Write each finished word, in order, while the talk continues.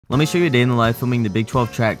Let me show you a day in the life filming the Big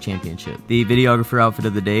 12 Track Championship. The videographer outfit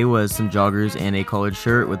of the day was some joggers and a collared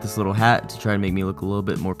shirt with this little hat to try to make me look a little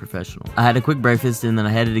bit more professional. I had a quick breakfast and then I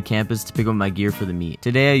headed to campus to pick up my gear for the meet.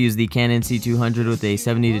 Today I used the Canon C200 with a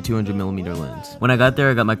 70 to 200mm lens. When I got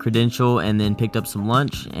there, I got my credential and then picked up some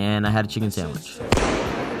lunch, and I had a chicken sandwich.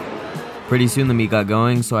 Pretty soon the meet got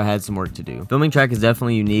going, so I had some work to do. Filming track is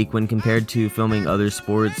definitely unique when compared to filming other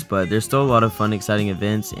sports, but there's still a lot of fun, exciting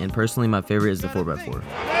events, and personally my favorite is the 4x4.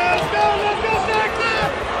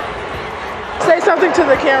 Say something to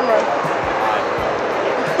the camera.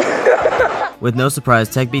 With no surprise,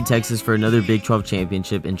 Tech beat Texas for another Big 12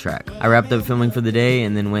 championship in track. I wrapped up filming for the day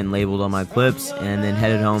and then went and labeled all my clips, and then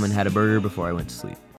headed home and had a burger before I went to sleep.